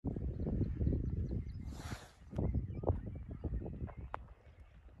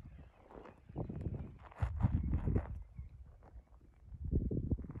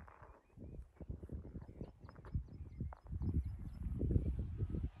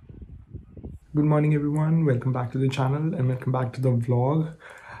Good morning everyone, welcome back to the channel and welcome back to the vlog.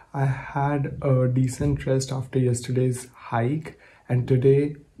 I had a decent rest after yesterday's hike and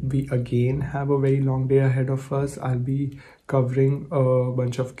today we again have a very long day ahead of us. I'll be covering a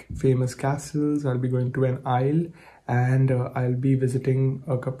bunch of famous castles, I'll be going to an isle and I'll be visiting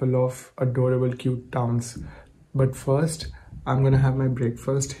a couple of adorable cute towns. But first, I'm gonna have my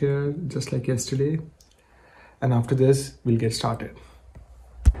breakfast here just like yesterday and after this we'll get started.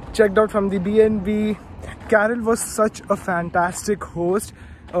 Checked out from the B&B. Carol was such a fantastic host.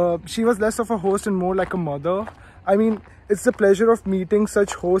 She was less of a host and more like a mother. I mean, it's the pleasure of meeting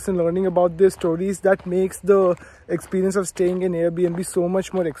such hosts and learning about their stories that makes the experience of staying in Airbnb so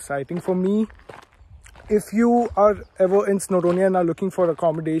much more exciting for me. If you are ever in Snowdonia and are looking for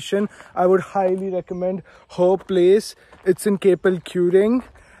accommodation, I would highly recommend her place. It's in Capel Curing.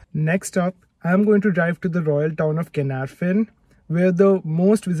 Next up, I'm going to drive to the royal town of Caernarfon, where the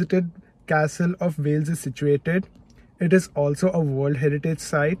most visited castle of Wales is situated. It is also a World Heritage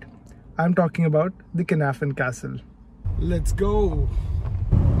Site. I'm talking about the Caernarfon Castle. Let's go!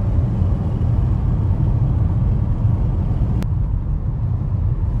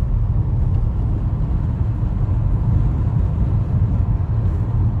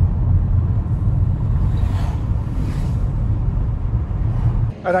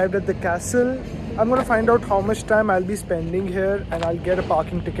 Arrived at the castle. I'm gonna find out how much time I'll be spending here and I'll get a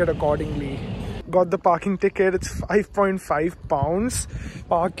parking ticket accordingly. Got the parking ticket, it's £5.5.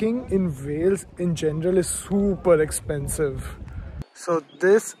 Parking in Wales in general is super expensive. So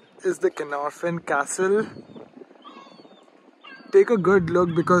this is the Caernarfon Castle. Take a good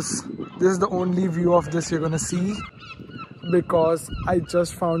look because this is the only view of this you're gonna see, because I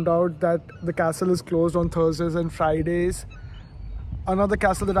just found out that the castle is closed on Thursdays and Fridays. Another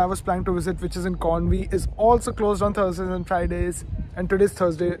castle that I was planning to visit, which is in Conwy, is also closed on Thursdays and Fridays, and today's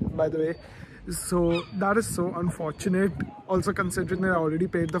Thursday, by the way. So that is so unfortunate, also considering that I already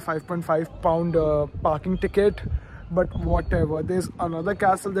paid the £5.5 parking ticket. But whatever, there's another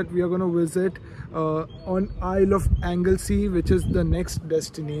castle that we are going to visit on Isle of Anglesey, which is the next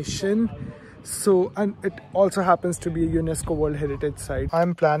destination. So, and it also happens to be a UNESCO World Heritage Site.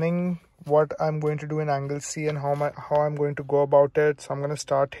 I'm planning what I'm going to do in Anglesey and how I'm going to go about it. So I'm going to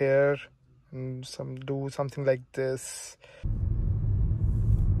start here and do something like this.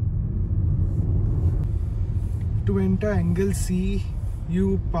 To enter Anglesey,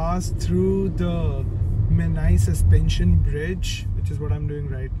 you pass through the Menai Suspension Bridge, which is what I'm doing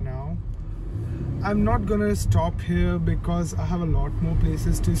right now. I'm not gonna stop here because I have a lot more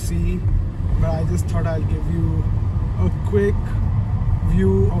places to see, but I just thought I'll give you a quick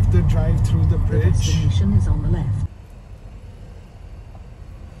view of the drive through the bridge. The destination is on the left.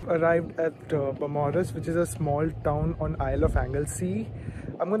 Arrived at Beaumaris, which is a small town on Isle of Anglesey.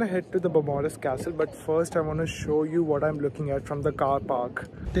 I'm gonna head to the Beaumaris Castle, but first I want to show you what I'm looking at from the car park.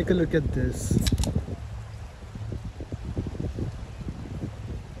 Take a look at this.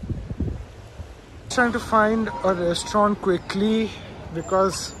 Trying to find a restaurant quickly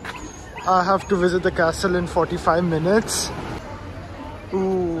because I have to visit the castle in 45 minutes.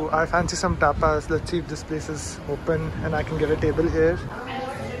 Ooh, I fancy some tapas. Let's see if this place is open and I can get a table here.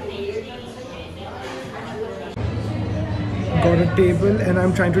 Got a table and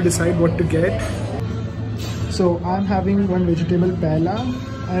I'm trying to decide what to get. So I'm having one vegetable paella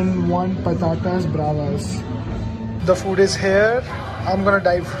and one patatas bravas. The food is here. I'm gonna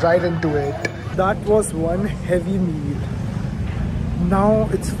dive right into it. That was one heavy meal. Now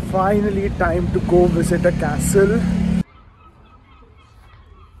it's finally time to go visit a castle.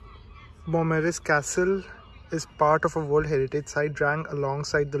 Beaumaris Castle is part of a World Heritage Site, ranked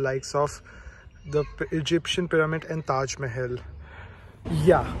alongside the likes of the Egyptian Pyramid and Taj Mahal.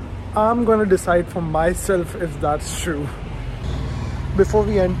 Yeah, I'm gonna decide for myself if that's true. Before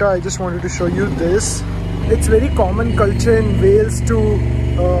we enter, I just wanted to show you this. It's very common culture in Wales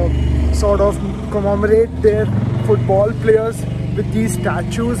to sort of commemorate their football players with these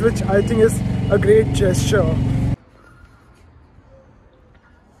statues, which I think is a great gesture.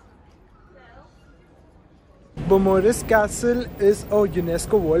 Beaumaris Castle is a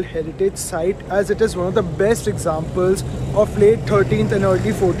UNESCO World Heritage Site as it is one of the best examples of late 13th and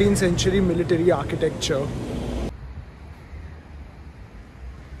early 14th century military architecture.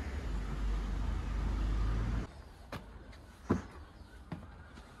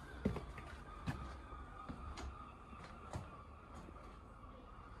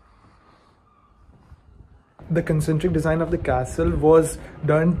 The concentric design of the castle was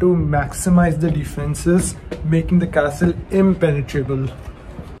done to maximize the defenses, making the castle impenetrable.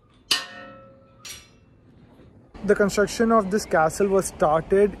 The construction of this castle was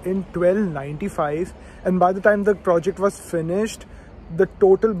started in 1295, and by the time the project was finished, the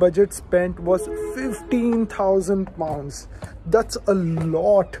total budget spent was £15,000. That's a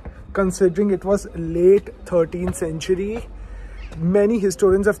lot considering it was late 13th century. Many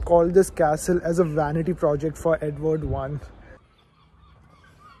historians have called this castle as a vanity project for Edward I.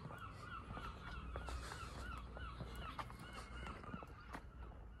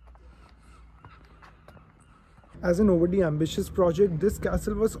 As an overly ambitious project, this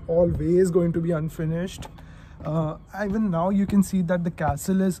castle was always going to be unfinished. Even now you can see that the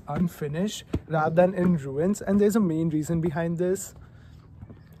castle is unfinished rather than in ruins, and there's a main reason behind this.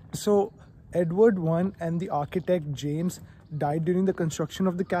 So Edward I and the architect James died during the construction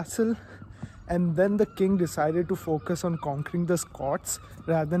of the castle, and then the king decided to focus on conquering the Scots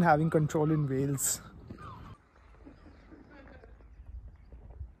rather than having control in Wales.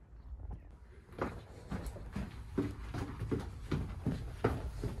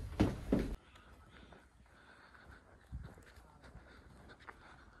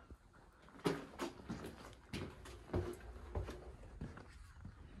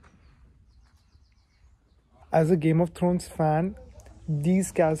 As a Game of Thrones fan,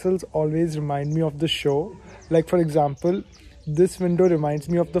 these castles always remind me of the show. Like, for example, this window reminds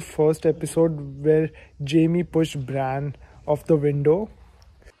me of the first episode where Jaime pushed Bran off the window.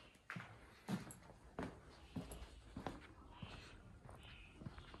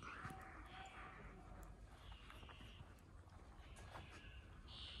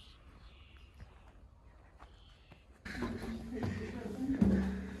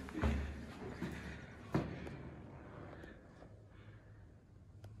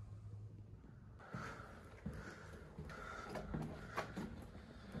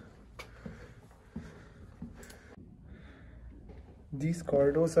 These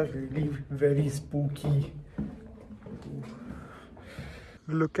corridors are really very spooky.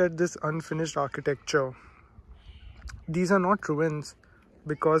 Look at this unfinished architecture. These are not ruins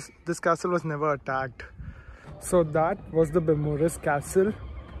because this castle was never attacked. So that was the Belmoris Castle.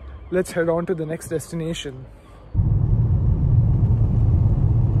 Let's head on to the next destination.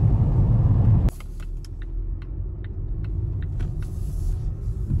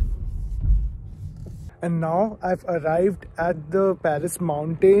 And now I've arrived at the Paris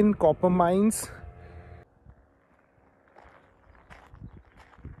Mountain copper mines.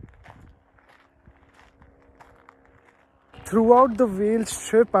 Throughout the Wales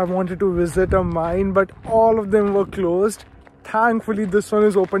trip, I wanted to visit a mine, but all of them were closed. Thankfully, this one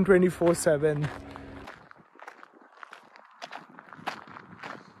is open 24/7.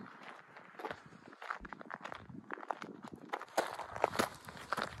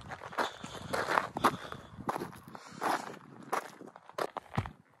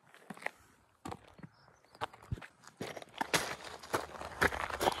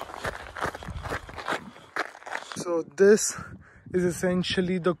 So this is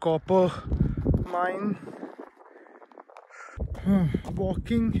essentially the copper mine.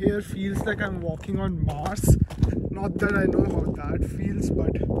 Walking here feels like I'm walking on Mars. Not that I know how that feels,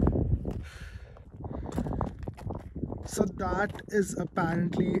 but... So that is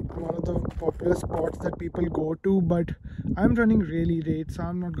apparently one of the popular spots that people go to, but I'm running really late, so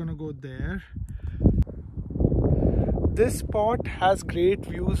I'm not gonna go there. This spot has great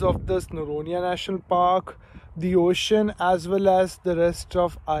views of the Snowdonia National Park, the ocean, as well as the rest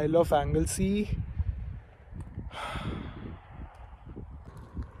of Isle of Anglesey.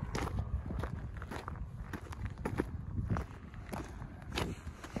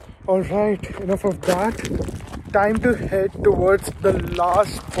 Alright, enough of that. Time to head towards the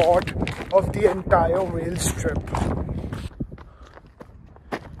last spot of the entire Wales trip.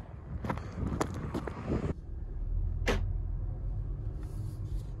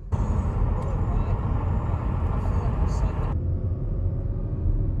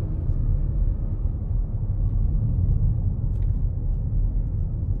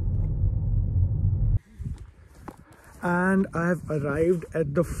 And I've arrived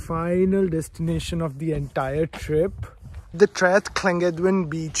at the final destination of the entire trip, the Treth Llangedwin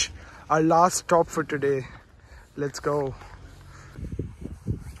Beach, our last stop for today. Let's go.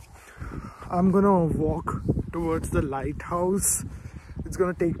 I'm gonna walk towards the lighthouse. It's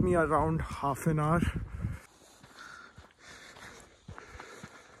gonna take me around half an hour.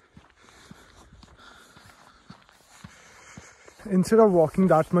 Instead of walking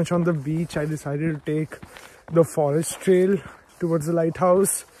that much on the beach, I decided to take the forest trail towards the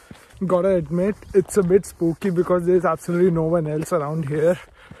lighthouse. Gotta admit, it's a bit spooky because there's absolutely no one else around here.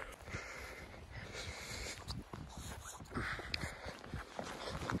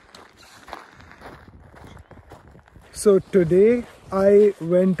 So today I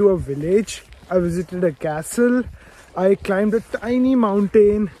went to a village, I visited a castle, I climbed a tiny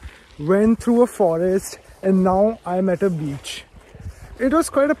mountain, went through a forest, and now I'm at a beach. It was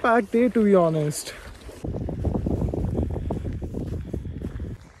quite a packed day, to be honest.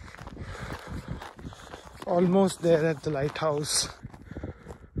 Almost there at the lighthouse.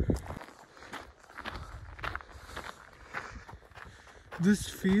 This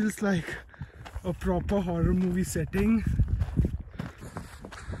feels like a proper horror movie setting.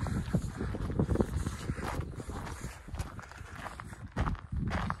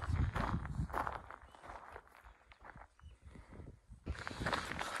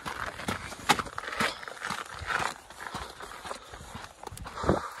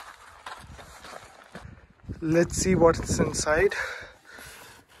 Let's see what's inside.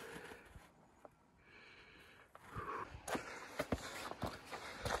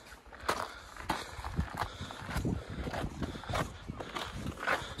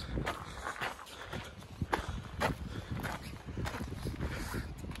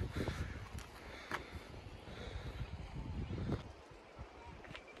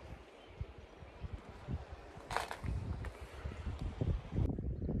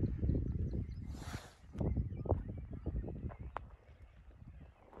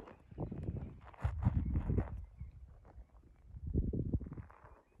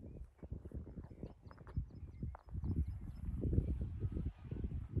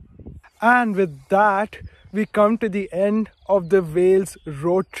 And with that, we come to the end of the Wales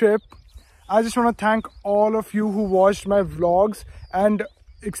road trip. I just want to thank all of you who watched my vlogs and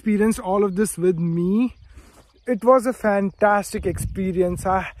experienced all of this with me. It was a fantastic experience.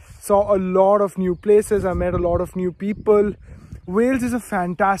 I saw a lot of new places. I met a lot of new people. Wales is a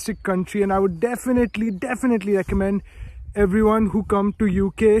fantastic country, and I would definitely recommend everyone who come to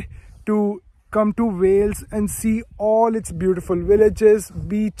UK to come to Wales and see all its beautiful villages,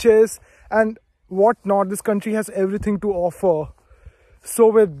 beaches, and whatnot. This country has everything to offer. So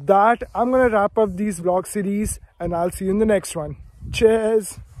with that, I'm gonna wrap up these vlog series, and I'll see you in the next one.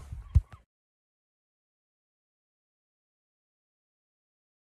 Cheers.